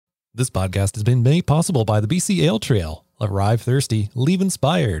This podcast has been made possible by the BC Ale Trail. Arrive thirsty, leave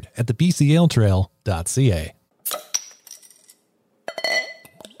inspired at the bcaletrail.ca.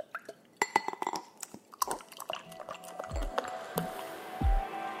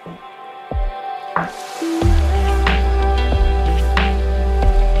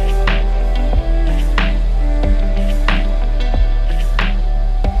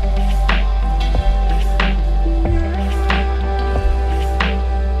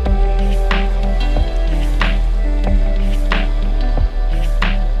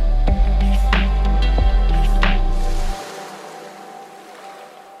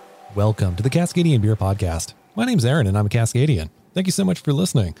 Welcome to the Cascadian Beer Podcast. My name's Aaron and I'm a Cascadian. Thank you so much for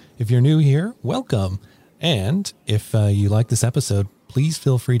listening. If you're new here, welcome. And if you like this episode, please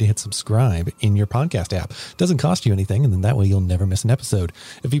feel free to hit subscribe in your podcast app. It doesn't cost you anything, and then that way you'll never miss an episode.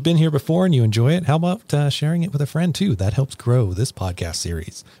 If you've been here before and you enjoy it, how about sharing it with a friend too? That helps grow this podcast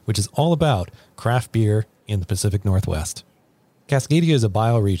series, which is all about craft beer in the Pacific Northwest. Cascadia is a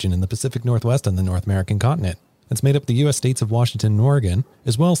bioregion in the Pacific Northwest on the North American continent. It's made up of the U.S. states of Washington and Oregon,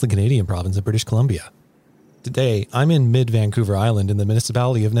 as well as the Canadian province of British Columbia. Today, I'm in mid-Vancouver Island in the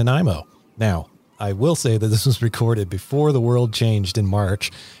municipality of Nanaimo. Now, I will say that this was recorded before the world changed in March.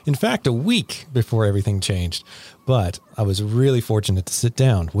 In fact, a week before everything changed. But I was really fortunate to sit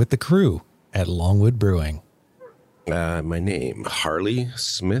down with the crew at Longwood Brewing. My name, Harley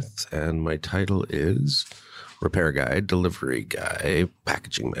Smith, and my title is repair guy, delivery guy,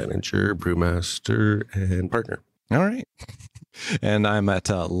 packaging manager, brewmaster, and partner. All right. And I'm at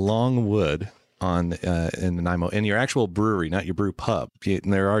Longwood in Nanaimo, in your actual brewery, not your brew pub.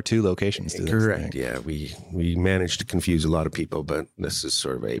 There are two locations to this. Correct. Yeah, we managed to confuse a lot of people, but this is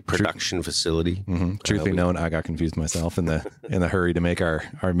sort of a production facility. Mm-hmm. Truth be known, I got confused myself in the hurry to make our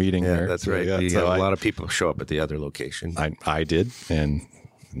meeting yeah, there. That's right. We had a lot of people show up at the other location. I did, and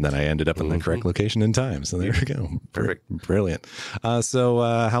then I ended up in the correct location in time. So there we go. Perfect. Brilliant. So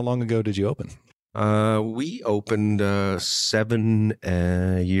how long ago did you open? We opened 7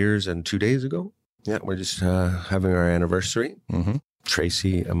 years and 2 days ago. Yeah, we're just having our anniversary. Mm-hmm.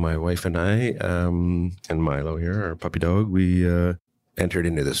 Tracy, my wife, and I, and Milo here, our puppy dog, we entered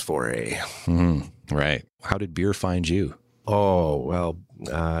into this foray. Mm-hmm. Right. How did beer find you? Oh, well,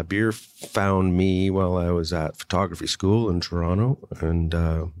 beer found me while I was at photography school in Toronto, and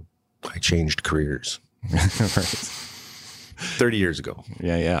I changed careers. Right. 30 years ago.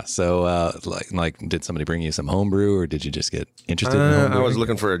 Yeah. So, like, did somebody bring you some homebrew, or did you just get interested in homebrew? I was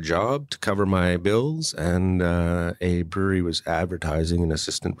looking for a job to cover my bills, and a brewery was advertising an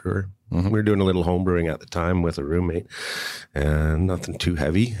assistant brewer. Mm-hmm. We were doing a little homebrewing at the time with a roommate, and nothing too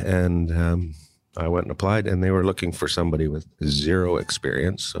heavy. And I went and applied, and they were looking for somebody with zero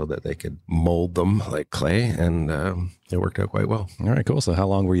experience so that they could mold them like clay, and it worked out quite well. All right, cool. So how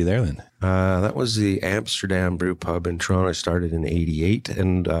long were you there then? That was the Amsterdam Brew Pub in Toronto. I started in 88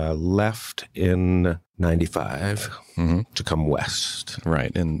 and left in 95 to come west.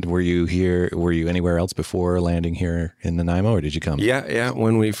 Right. And were you anywhere else before landing here in Nanaimo, or did you come? Yeah.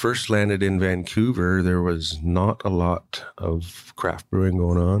 When we first landed in Vancouver, there was not a lot of craft brewing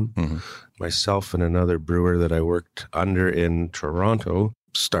going on. Mm-hmm. Myself and another brewer that I worked under in Toronto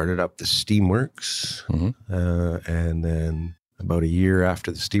started up the Steamworks. Mm-hmm. And then about a year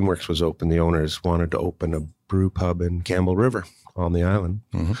after the Steamworks was open, the owners wanted to open a brew pub in Campbell River on the island.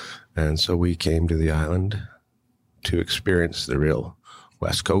 Mm-hmm. And so we came to the island to experience the real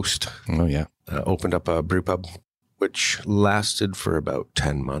West Coast. Oh, yeah. Opened up a brew pub, which lasted for about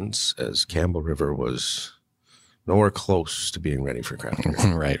 10 months as Campbell River was nowhere close to being ready for craft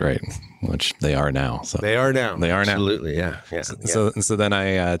beer. Right. Which they are now. So They are now. Absolutely, yeah. So then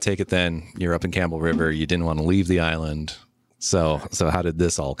I take it then you're up in Campbell River. You didn't want to leave the island. So how did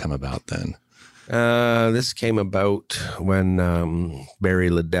this all come about then? This came about when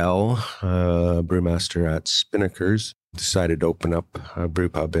Barry Liddell, brewmaster at Spinnaker's, decided to open up a brew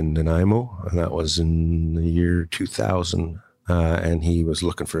pub in Nanaimo, and that was in the year 2000. And he was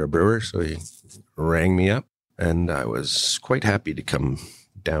looking for a brewer, so he rang me up. And I was quite happy to come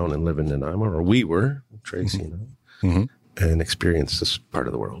down and live in Nanaimo, or we were, Tracy and I, and experience this part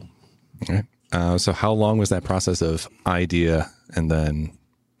of the world. Okay. So how long was that process of idea and then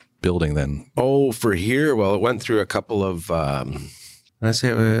building then? Oh, for here, well, it went through a couple of, a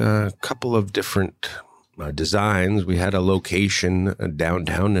couple of different designs. We had a location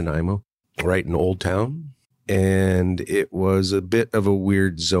downtown Nanaimo, right in Old Town. And it was a bit of a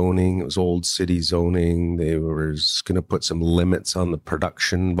weird zoning. It was old city zoning. They were going to put some limits on the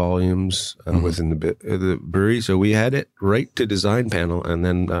production volumes within the brewery. So we had it right to design panel and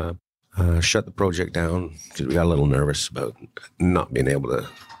then shut the project down because we got a little nervous about not being able to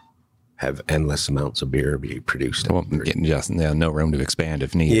have endless amounts of beer be produced. Well, just no room to expand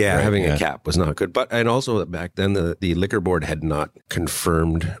if needed. Yeah, right? having a cap was not good. And also back then, the liquor board had not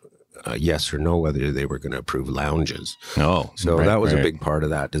confirmed yes or no whether they were going to approve lounges. Oh, so that was a big part of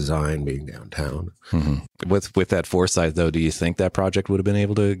that design, being downtown. Mm-hmm. With that foresight, though, do you think that project would have been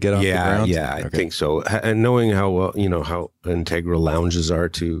able to get off the ground? Yeah, I think so. And knowing how well, how integral lounges are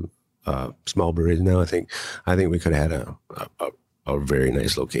to small breweries now, I think we could have had a very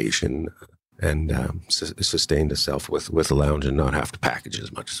nice location and sustained itself with a lounge and not have to package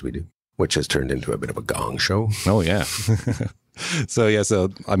as much as we do, which has turned into a bit of a gong show. Oh yeah. So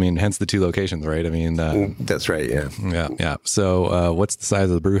I mean, hence the 2 locations, right? I mean, that's right. Yeah. So, what's the size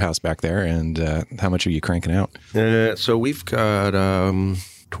of the brew house back there, and how much are you cranking out? So we've got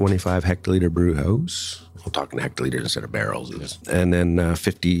 25 hectoliter brew house. I'm talking hectoliters instead of barrels, and then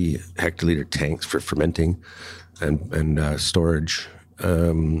 50 hectoliter tanks for fermenting and storage.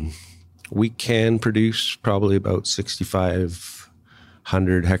 We can produce probably about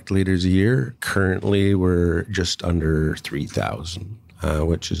 6,500 hectoliters a year. Currently, we're just under 3,000,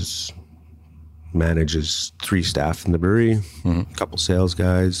 which manages 3 staff in the brewery, a couple sales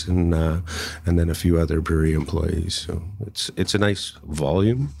guys, and then a few other brewery employees. So it's a nice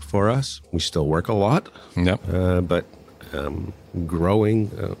volume for us. We still work a lot, but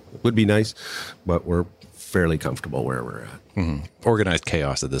growing would be nice, but we're fairly comfortable where we're at. Mm-hmm. Organized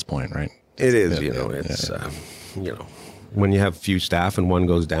chaos at this point, right? It is, when you have few staff and one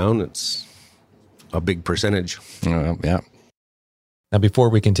goes down, it's a big percentage. Yeah. Now, before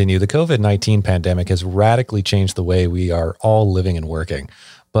we continue, the COVID-19 pandemic has radically changed the way we are all living and working.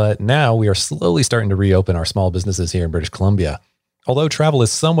 But now we are slowly starting to reopen our small businesses here in British Columbia. Although travel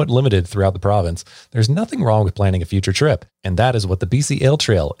is somewhat limited throughout the province, there's nothing wrong with planning a future trip. And that is what the BC Ale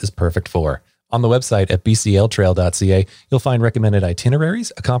Trail is perfect for. On the website at bcaletrail.ca, you'll find recommended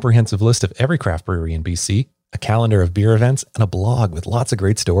itineraries, a comprehensive list of every craft brewery in BC, a calendar of beer events, and a blog with lots of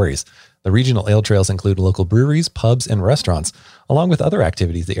great stories. The regional ale trails include local breweries, pubs, and restaurants, along with other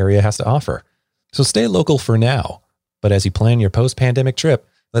activities the area has to offer. So stay local for now, but as you plan your post-pandemic trip,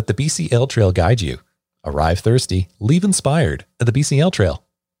 let the BC Ale Trail guide you. Arrive thirsty, leave inspired at the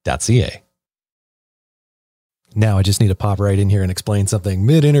bcaletrail.ca. Now I just need to pop right in here and explain something.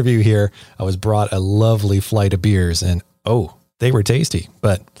 Mid-interview here, I was brought a lovely flight of beers, and they were tasty,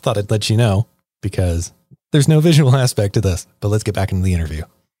 but thought I'd let you know because there's no visual aspect to this. But let's get back into the interview.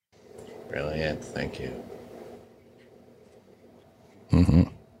 Brilliant. Thank you. Mm-hmm.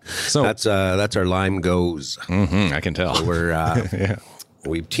 So that's our Lime Goes. Mm-hmm, I can tell. So we're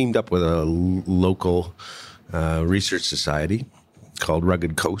we've teamed up with a local research society called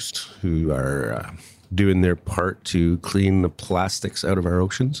Rugged Coast, who are doing their part to clean the plastics out of our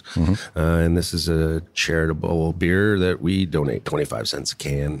oceans. Mm-hmm. And this is a charitable beer that we donate 25 cents a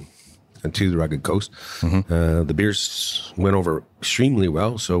can to the Rugged Coast. Mm-hmm. The beers went over extremely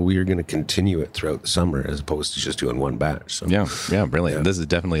well, so we are going to continue it throughout the summer as opposed to just doing one batch. So yeah, brilliant. Yeah. This is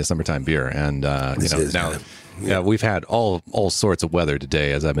definitely a summertime beer, and we've had all sorts of weather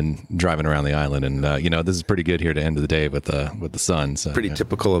today as I've been driving around the island, and this is pretty good here to end of the day with the sun. So pretty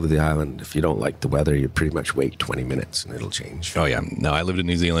typical of the island. If you don't like the weather, you pretty much wait 20 minutes and it'll change. Oh yeah, no, I lived in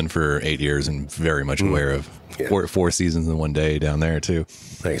New Zealand for 8 years and very much aware of four seasons in one day down there too.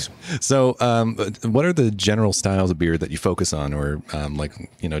 Nice. So, what are the general styles of beer that you focus on, or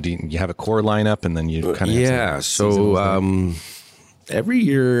do you have a core lineup and then you kind of So every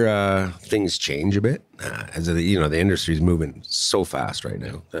year things change a bit as the industry is moving so fast right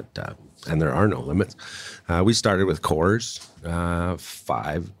now that and there are no limits. We started with cores, 4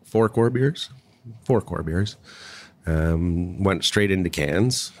 core beers. Went straight into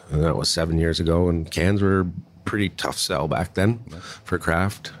cans, and that was 7 years ago. And cans were pretty tough sell back then for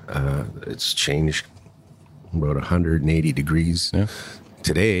craft. It's changed about 180 degrees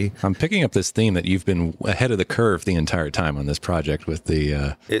today. I'm picking up this theme that you've been ahead of the curve the entire time on this project with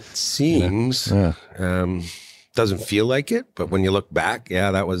the... It seems. Doesn't feel like it, but when you look back,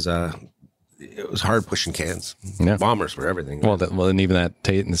 that was... it was hard pushing cans. Yeah. Bombers were everything. Well, and even that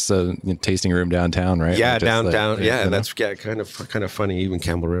tasting room downtown, right? Yeah, downtown. That's kind of funny. Even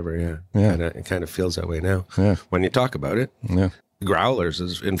Campbell River, it kind of feels that way now. Yeah. When you talk about it, Growlers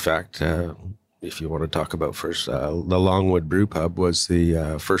is, in fact, if you want to talk about first, the Longwood Brew Pub was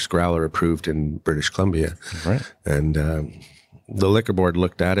the first growler approved in British Columbia, right? And the liquor board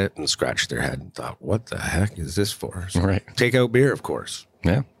looked at it and scratched their head and thought, "What the heck is this for?" So, right. Takeout beer, of course.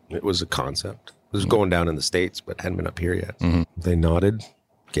 Yeah. It was a concept. It was going down in the States, but hadn't been up here yet. Mm-hmm. They nodded,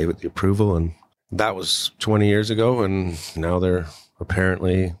 gave it the approval, and that was 20 years ago, and now they're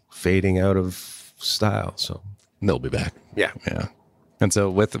apparently fading out of style. So they'll be back. Yeah. And so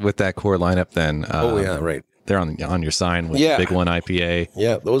with that core lineup, then right. They're on your sign with Big One IPA.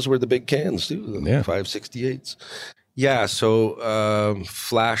 Yeah, those were the big cans too. The 568s. Yeah, so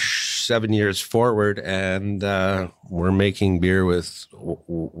flash 7 years forward, and we're making beer with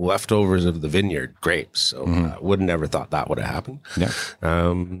leftovers of the vineyard grapes. So would have never thought that would have happened. Yeah.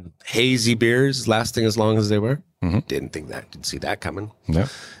 Hazy beers lasting as long as they were. Didn't see that coming. Yeah.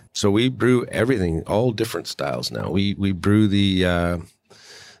 So we brew everything, all different styles now. We brew the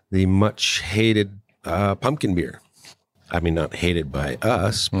much hated pumpkin beer. I mean, not hated by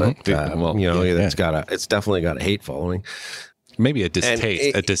us, but it's definitely got a hate following. Maybe a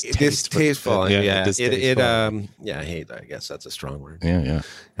distaste following. Yeah, hate. I guess that's a strong word. Yeah.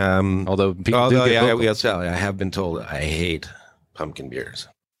 Although I have been told I hate pumpkin beers.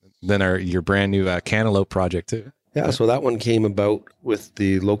 Then your brand new cantaloupe project too. Yeah, so that one came about with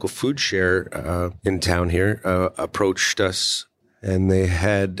the local food share in town here, approached us, and they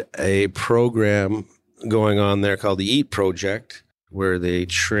had a program going on there called the EAT Project, where they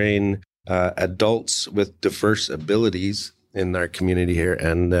train adults with diverse abilities in our community here,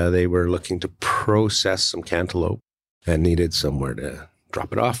 and they were looking to process some cantaloupe and needed somewhere to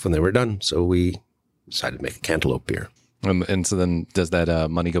drop it off when they were done. So we decided to make a cantaloupe beer. And so then does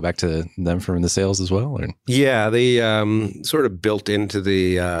that money go back to them from the sales as well? Or? Yeah, they sort of built into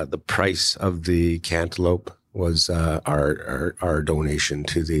the price of the cantaloupe was our donation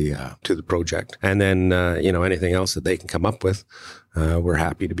to the project, and then anything else that they can come up with, we're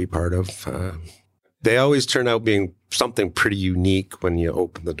happy to be part of. They always turn out being something pretty unique when you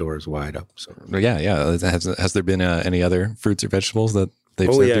open the doors wide up. So yeah. Has there been any other fruits or vegetables that they've?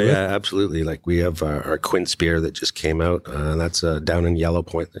 Absolutely. Like we have our quince beer that just came out. That's down in Yellow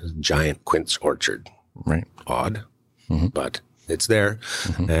Point. There's a giant quince orchard. Right. Odd, but it's there,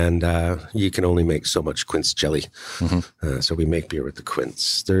 and you can only make so much quince jelly. So we make beer with the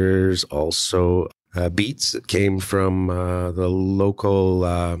quince. There's also beets that came from the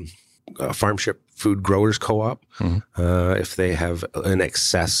local farmship food growers co-op. If they have an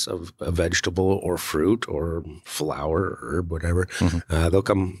excess of a vegetable or fruit or flower or herb, whatever, they'll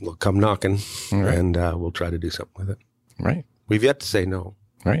come knocking, and we'll try to do something with it. Right. We've yet to say no.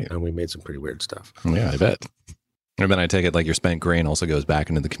 Right. And we made some pretty weird stuff. Yeah, I bet. And then I take it like your spent grain also goes back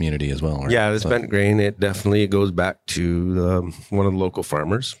into the community as well. Right? Yeah, the spent grain, it definitely goes back to one of the local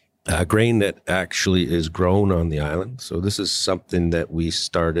farmers. Grain that actually is grown on the island. So this is something that we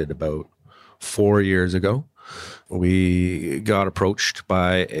started about 4 years ago. We got approached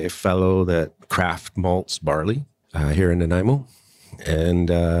by a fellow that craft malts barley here in Nanaimo.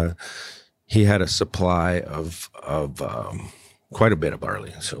 And he had a supply of quite a bit of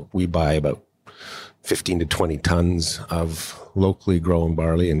barley. So we buy about 15 to 20 tons of locally grown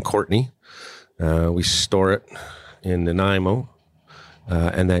barley in Courtenay. We store it in Nanaimo,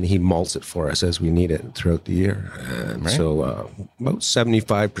 and then he malts it for us as we need it throughout the year. And so about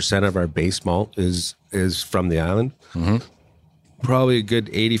 75% of our base malt is from the island. Probably a good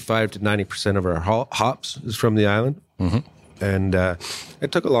 85 to 90% of our hops is from the island. And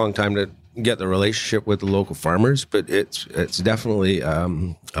it took a long time to get the relationship with the local farmers, but it's definitely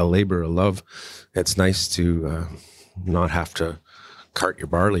a labor of love. It's nice to not have to cart your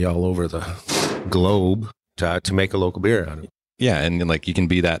barley all over the globe to make a local beer out of it. Yeah, and like you can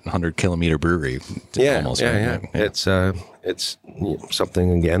be that 100-kilometer brewery. Almost, right? It's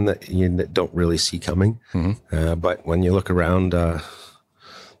something again that you don't really see coming. But when you look around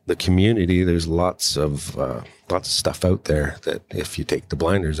the community, there's lots of stuff out there that if you take the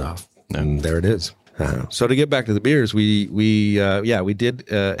blinders off, and there it is. So to get back to the beers, we did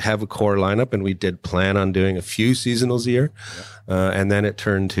have a core lineup, and we did plan on doing a few seasonals a year. And then it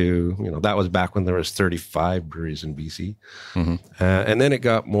turned to, that was back when there was 35 breweries in BC. And then it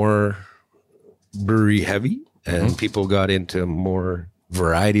got more brewery heavy, and people got into more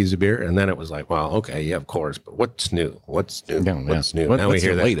varieties of beer. And then it was like, well, okay, you have cores, but what's new? What's new? What's new? Now we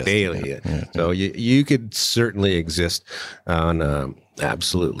hear that daily. So you could certainly exist on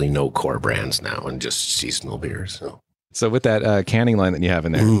absolutely no core brands now and just seasonal beers. So with that canning line that you have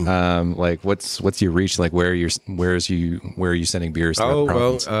in there, like what's your reach? Like where are you sending beers to the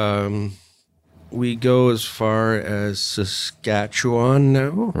province? Well, we go as far as Saskatchewan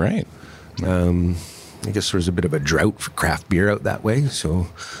now. Right. I guess there's a bit of a drought for craft beer out that way. So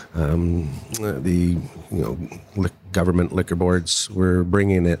the government liquor boards were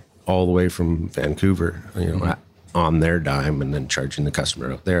bringing it all the way from Vancouver, on their dime, and then charging the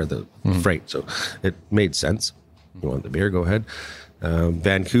customer out there the freight. So it made sense. You want the beer, go ahead.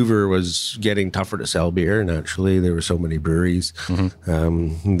 Vancouver was getting tougher to sell beer. Naturally, there were so many breweries.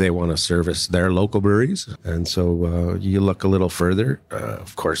 They want to service their local breweries. And so you look a little further.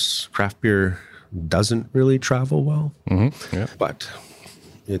 Of course, craft beer doesn't really travel well, but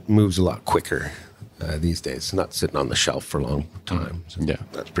it moves a lot quicker these days. It's not sitting on the shelf for a long time. So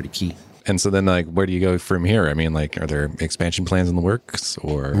that's pretty key. And so then, like, where do you go from here? I mean, like, are there expansion plans in the works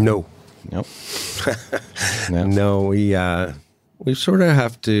or? No. Nope. No, we sort of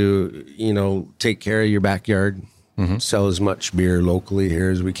have to, take care of your backyard, sell as much beer locally here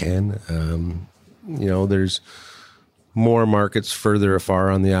as we can. There's more markets further afar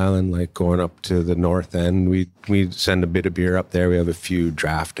on the island, like going up to the north end. We send a bit of beer up there. We have a few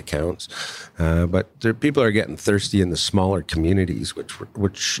draft accounts, but people are getting thirsty in the smaller communities, which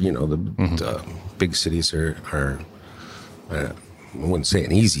the big cities are I wouldn't say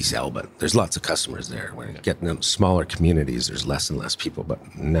an easy sell, but there's lots of customers there. When getting into smaller communities, there's less and less people,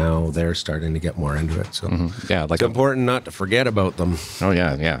 but now they're starting to get more into it. So it's important not to forget about them. Oh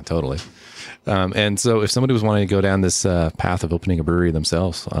yeah, totally. And so if somebody was wanting to go down this path of opening a brewery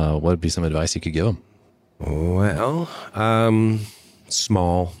themselves, what would be some advice you could give them? Well,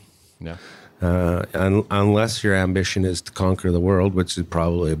 small. Yeah. Unless your ambition is to conquer the world, which is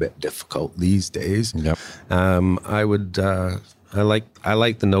probably a bit difficult these days. Yep. I would. I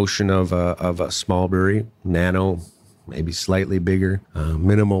like the notion of a small brewery, nano, maybe slightly bigger,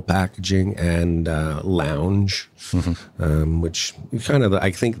 minimal packaging, and lounge, which kind of,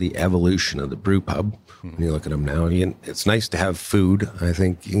 I think, the evolution of the brew pub. When you look at them now, it's nice to have food. I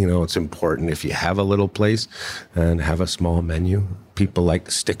think, it's important if you have a little place and have a small menu. People like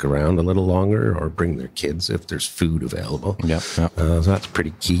to stick around a little longer or bring their kids if there's food available. Yep. So that's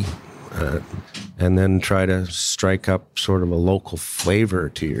pretty key. And then try to strike up sort of a local flavor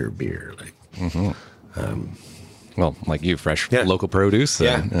to your beer. Well, like you, fresh local produce.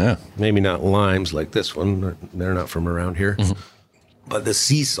 Maybe not limes like this one. They're not from around here. But the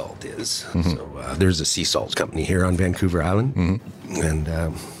sea salt is. So there's a sea salt company here on Vancouver Island.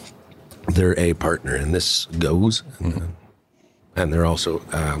 And they're a partner in this goes. And they're also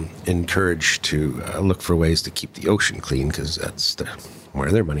encouraged to look for ways to keep the ocean clean, because that's where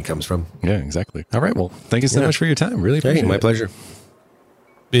their money comes from. Yeah, exactly. All right. Well, thank you so much for your time. Really appreciate it. My pleasure.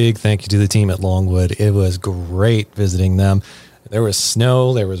 Big thank you to the team at Longwood. It was great visiting them. There was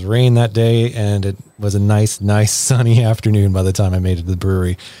snow, there was rain that day, and it was a nice sunny afternoon by the time I made it to the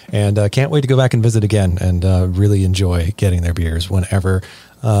brewery. And can't wait to go back and visit again and really enjoy getting their beers whenever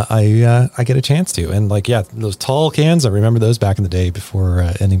I get a chance to. And those tall cans, I remember those back in the day before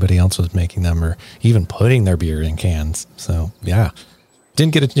anybody else was making them or even putting their beer in cans. So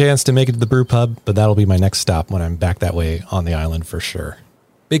didn't get a chance to make it to the brew pub, but that'll be my next stop when I'm back that way on the island for sure.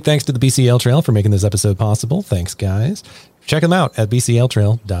 Big thanks to the BCL Trail for making this episode possible. Thanks, guys. Check them out at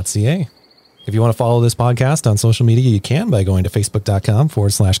bcltrail.ca. If you want to follow this podcast on social media, you can by going to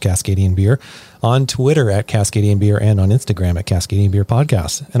facebook.com/Cascadian Beer, on Twitter at Cascadian Beer, and on Instagram at Cascadian Beer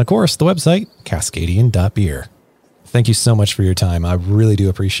Podcast. And of course, the website, cascadian.beer. Thank you so much for your time. I really do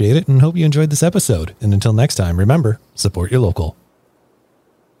appreciate it and hope you enjoyed this episode. And until next time, remember, support your local.